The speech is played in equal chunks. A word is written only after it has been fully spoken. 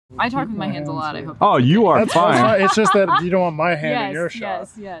I talk with my hands a lot. I hope. Oh, you are fine. It's just that you don't want my hand in your shot.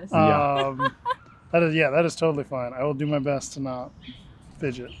 Yes. That is totally fine. I will do my best to not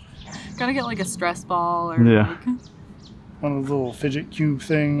fidget. Gotta get like a stress ball or Yeah. like one of those little fidget cube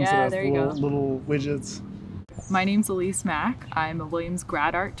things Yeah, that there have you go. little widgets. My name's Elyse Mack. I'm a Williams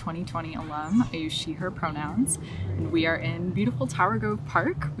Grad Art 2020 alum. I use she, her pronouns. And we are in beautiful Tower Grove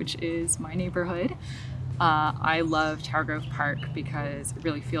Park, which is my neighborhood. I love Tower Grove Park because it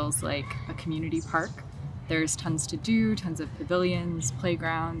really feels like a community park. There's tons to do, tons of pavilions,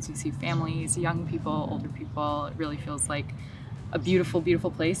 playgrounds. You see families, young people, older people. It really feels like a beautiful,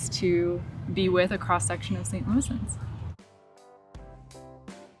 beautiful place to be with a cross-section of St. Louisans.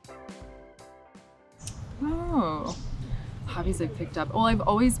 Oh, hobbies I've picked up. Well, I've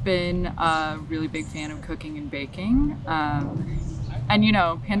always been a really big fan of cooking and baking. And you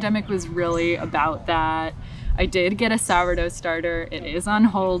know, pandemic was really about that. I did get a sourdough starter. It is on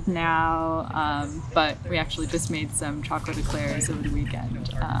hold now, but we actually just made some chocolate eclairs over the weekend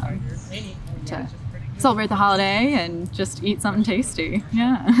to celebrate the holiday and just eat something tasty.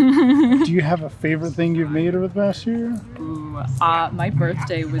 Yeah. Do you have a favorite thing you've made over the past year? Ooh, my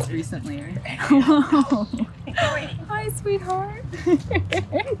birthday was recently. Hi, sweetheart.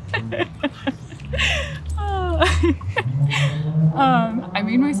 I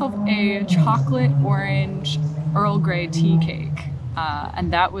made myself a chocolate orange Earl Grey tea cake,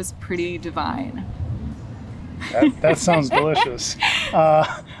 and that was pretty divine. That sounds delicious.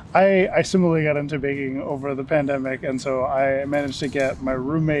 I similarly got into baking over the pandemic, and so I managed to get my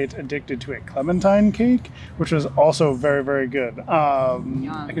roommate addicted to a clementine cake, which was also very, very good.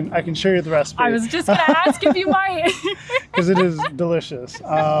 I can share you the recipe. I was just gonna ask if you might, because it is delicious.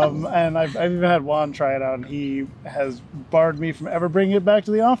 And I've even had Juan try it out, and he has barred me from ever bringing it back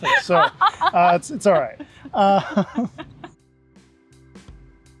to the office. So it's all right.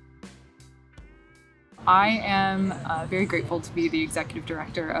 I am very grateful to be the executive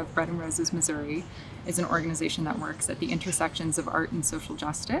director of Bread and Roses Missouri. It's an organization that works at the intersections of art and social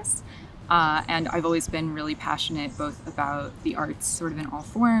justice. And I've always been really passionate both about the arts sort of in all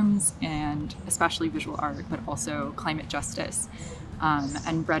forms, and especially visual art, but also climate justice.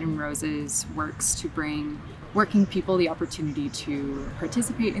 And Bread and Roses works to bring working people the opportunity to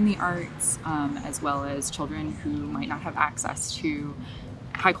participate in the arts, as well as children who might not have access to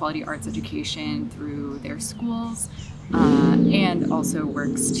high quality arts education through their schools, and also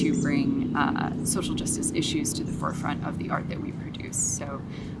works to bring social justice issues to the forefront of the art that we produce. So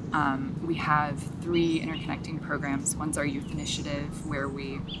we have 3 interconnecting programs. One's our youth initiative, where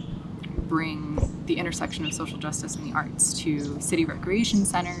we bring the intersection of social justice and the arts to city recreation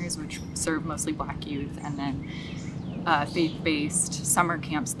centers, which serve mostly Black youth, and then faith-based summer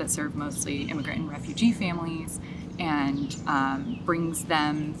camps that serve mostly immigrant and refugee families, and brings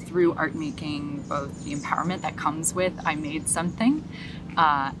them through art making both the empowerment that comes with I made something,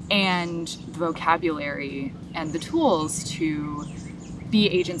 and the vocabulary and the tools to be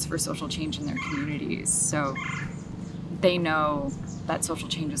agents for social change in their communities. So they know that social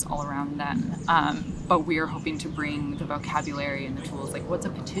change is all around them, but we are hoping to bring the vocabulary and the tools, like what's a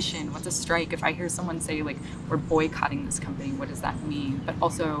petition, what's a strike? If I hear someone say like, we're boycotting this company, what does that mean? But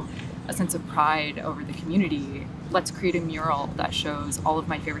also a sense of pride over the community. Let's create a mural that shows all of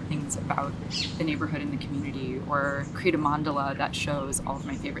my favorite things about the neighborhood and the community, or create a mandala that shows all of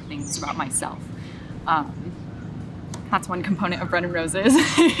my favorite things about myself. That's one component of Bread and Roses.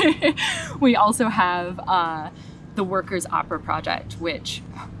 We also have the Workers Opera Project, which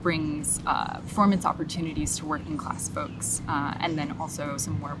brings performance opportunities to working class folks, and then also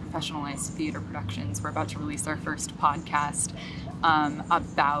some more professionalized theater productions. We're about to release our first podcast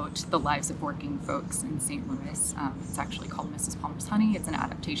about the lives of working folks in St. Louis. It's actually called Mrs. Palmer's Honey. It's an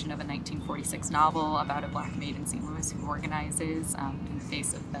adaptation of a 1946 novel about a Black maid in St. Louis who organizes in the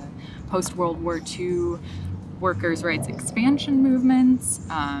face of the post-World War II workers' rights expansion movements,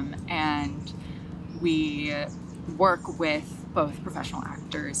 and we work with both professional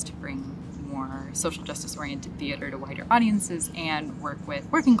actors to bring more social justice oriented theater to wider audiences, and work with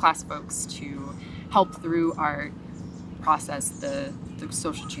working class folks to help through art process the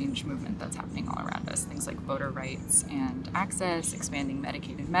social change movement that's happening all around us. Things like voter rights and access, expanding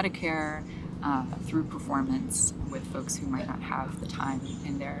Medicaid and Medicare, through performance with folks who might not have the time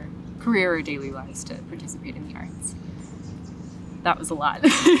in their career or daily lives to participate in the arts. That was a lot.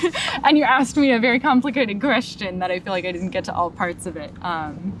 And you asked me a very complicated question that I feel like I didn't get to all parts of it.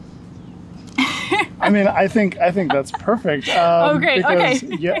 I mean, I think that's perfect. Okay. Because,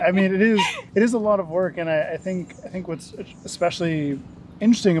 yeah, I mean, it is a lot of work, and I think what's especially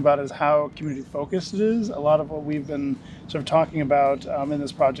interesting about it is how community focused it is. A lot of what we've been sort of talking about in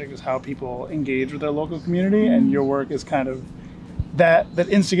this project is how people engage with their local community, and your work is kind of that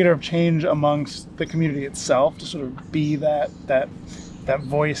instigator of change amongst the community itself, to sort of be that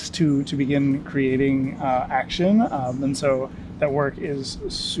voice to begin creating action. And so that work is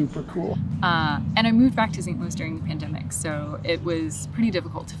super cool. And I moved back to St. Louis during the pandemic, so it was pretty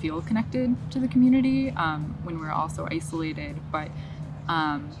difficult to feel connected to the community when we were also isolated. But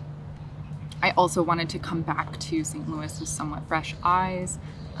I also wanted to come back to St. Louis with somewhat fresh eyes.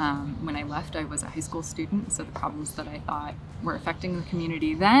 When I left, I was a high school student, so the problems that I thought were affecting the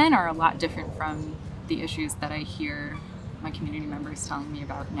community then are a lot different from the issues that I hear my community members telling me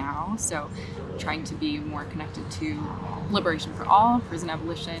about now. So trying to be more connected to liberation for all, prison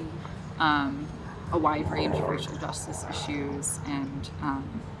abolition, a wide range of racial justice issues, and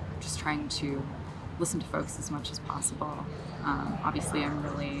just trying to listen to folks as much as possible. Obviously, I'm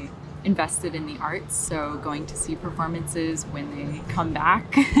really invested in the arts, so going to see performances when they come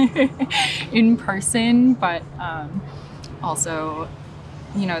back in person, but also,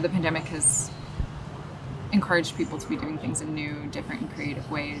 you know, the pandemic has encouraged people to be doing things in new, different, and creative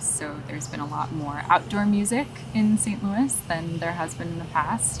ways. So there's been a lot more outdoor music in St. Louis than there has been in the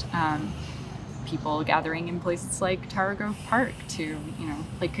past. People gathering in places like Tower Grove Park to, you know,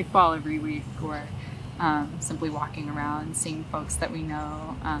 play kickball every week, or simply walking around, seeing folks that we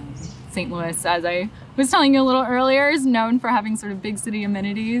know. St. Louis, as I was telling you a little earlier, is known for having sort of big city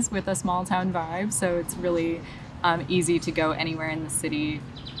amenities with a small town vibe. So it's really easy to go anywhere in the city,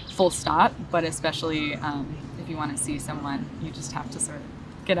 full stop, but especially if you want to see someone, you just have to sort of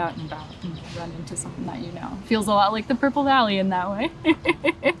get out and about and run into someone that you know. Feels a lot like the Purple Valley in that way.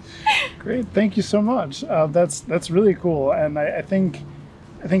 Great, thank you so much. That's really cool, and I think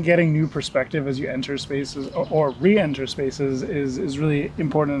getting new perspective as you enter spaces or re-enter spaces is really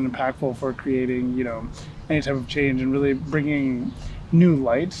important and impactful for creating, you know, any type of change, and really bringing new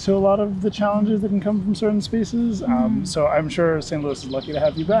light to a lot of the challenges that can come from certain spaces. So I'm sure St. Louis is lucky to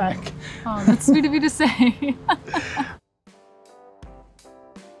have you back. Oh, that's sweet of you to say.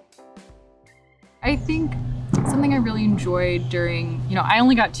 I think something I really enjoyed during, you know, I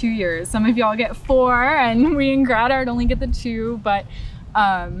only got 2 years. Some of y'all get 4, and we in Grad Art only get the 2, but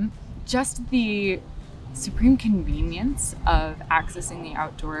just the supreme convenience of accessing the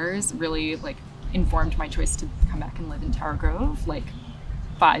outdoors really like informed my choice to come back and live in Tower Grove, like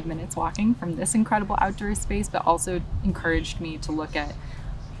 5 minutes walking from this incredible outdoor space, but also encouraged me to look at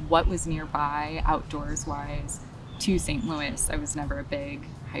what was nearby outdoors wise to St. Louis. I was never a big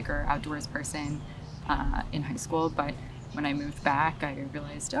hiker, outdoors person in high school, but when I moved back, I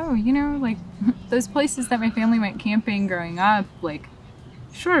realized, oh, you know, like those places that my family went camping growing up, like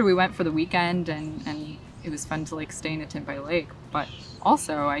sure, we went for the weekend and it was fun to like stay in a tent by a lake, but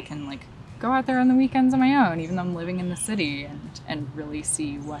also I can like go out there on the weekends on my own, even though I'm living in the city, and really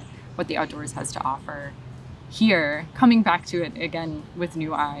see what the outdoors has to offer here. Coming back to it again with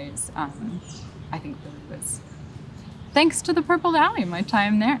new eyes, I think really was thanks to the Purple Valley, my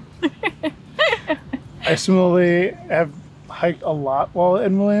time there. I similarly have hiked a lot while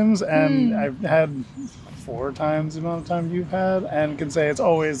in Williams, and I've had 4 times the amount of time you've had, and can say it's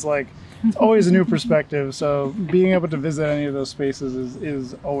always a new perspective. So being able to visit any of those spaces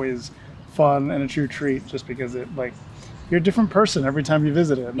is always fun and a true treat, just because it like you're a different person every time you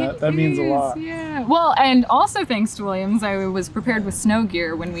visit it, and that means a lot. Yeah. Well, and also thanks to Williams, I was prepared with snow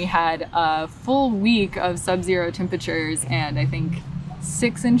gear when we had a full week of sub-zero temperatures and I think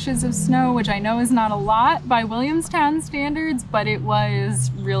 6 inches of snow, which I know is not a lot by Williamstown standards, but it was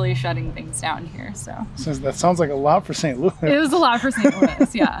really shutting things down here. So that sounds like a lot for St. Louis. It was a lot for St.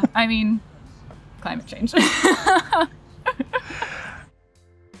 Louis, yeah. I mean, climate change.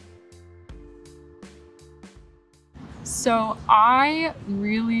 So I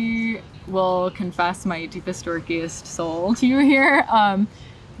really will confess my deepest, dorkiest soul to you here.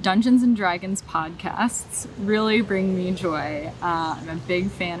 Dungeons and Dragons podcasts really bring me joy. I'm a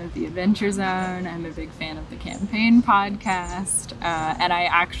big fan of the Adventure Zone. I'm a big fan of the Campaign podcast. And I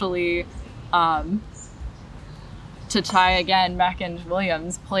actually, to tie again Mack and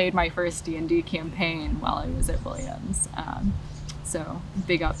Williams, played my first D&D campaign while I was at Williams. So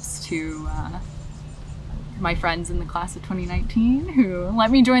big ups to my friends in the class of 2019 who let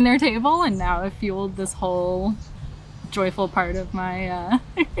me join their table, and now have fueled this whole joyful part of my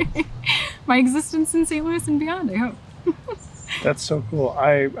my existence in St. Louis and beyond, I hope. That's so cool.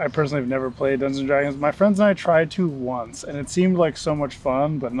 I personally have never played Dungeons and Dragons. My friends and I tried to once, and it seemed like so much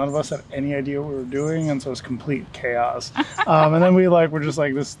fun, but none of us had any idea what we were doing, and so it was complete chaos. And then we're just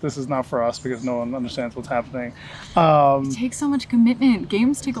like, this is not for us because no one understands what's happening. It takes so much commitment.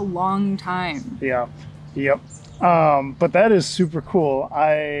 Games take a long time. Yeah. Yep. But that is super cool.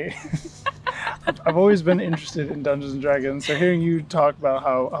 I've always been interested in Dungeons and Dragons, so hearing you talk about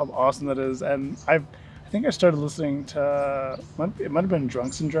how awesome that is, and I think I started listening to, it might have been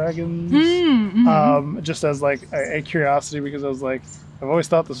Drunks and Dragons, just as like a curiosity, because I was like, I've always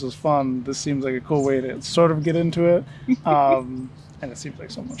thought this was fun. This seems like a cool way to sort of get into it, and it seems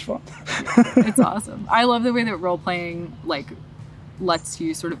like so much fun. It's awesome. I love the way that role-playing like lets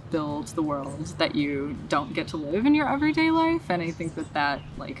you sort of build the world that you don't get to live in your everyday life, and I think that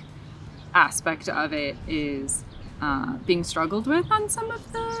like aspect of it is being struggled with on some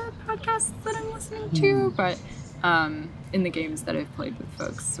of the podcasts that I'm listening to, but in the games that I've played with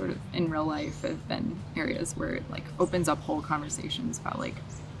folks sort of in real life have been areas where it like opens up whole conversations about like,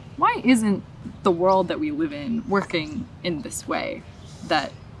 why isn't the world that we live in working in this way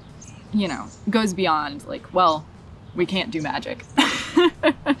that, you know, goes beyond like, well, we can't do magic.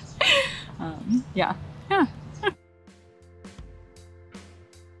 Yeah.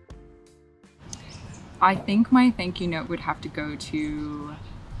 I think my thank you note would have to go to,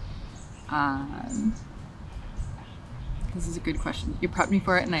 this is a good question. You prepped me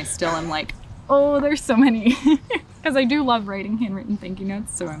for it and I still am like, oh, there's so many. Because I do love writing handwritten thank you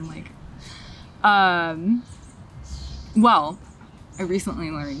notes, so I'm like, well, I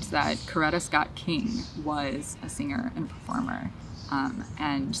recently learned that Coretta Scott King was a singer and performer,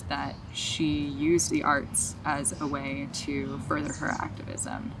 and that she used the arts as a way to further her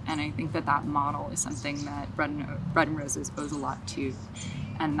activism. And I think that model is something that Bread and Roses owes a lot to,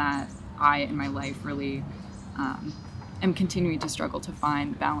 and that I, in my life, really am continuing to struggle to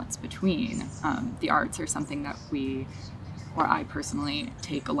find balance between. The arts are something that I personally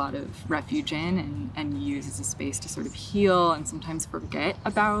take a lot of refuge in and use as a space to sort of heal and sometimes forget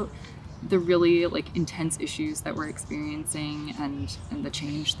about the really like intense issues that we're experiencing and the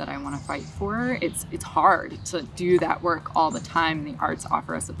change that I want to fight for. It's hard to do that work all the time. The arts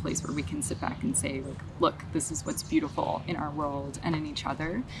offer us a place where we can sit back and say, like, look, this is what's beautiful in our world and in each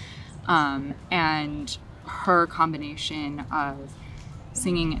other. And her combination of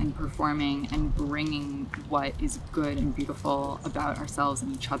singing and performing and bringing what is good and beautiful about ourselves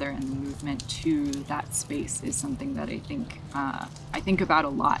and each other and the movement to that space is something that I think about a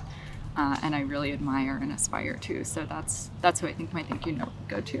lot. And I really admire and aspire to. So that's who I think my thank you note would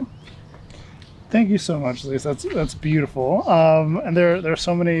go to. Thank you so much, Elyse. That's beautiful. And there are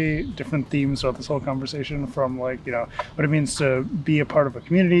so many different themes throughout this whole conversation, from like, you know, what it means to be a part of a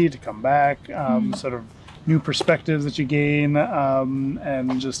community, to come back, sort of new perspectives that you gain,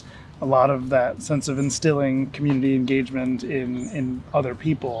 and just a lot of that sense of instilling community engagement in other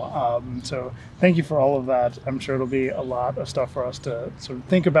people. So thank you for all of that. I'm sure it'll be a lot of stuff for us to sort of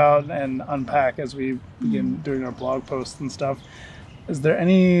think about and unpack as we begin doing our blog posts and stuff. Are there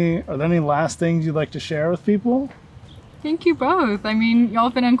any last things you'd like to share with people? Thank you both. I mean, y'all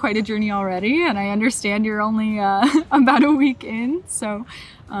have been on quite a journey already, and I understand you're only about a week in. So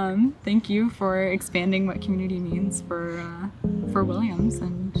thank you for expanding what community means for Williams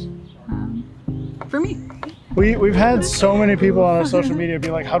and for me. We've had so many people on our social media be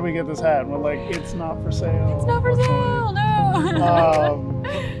like, how do we get this hat? And we're like, it's not for sale. It's not for sale, no.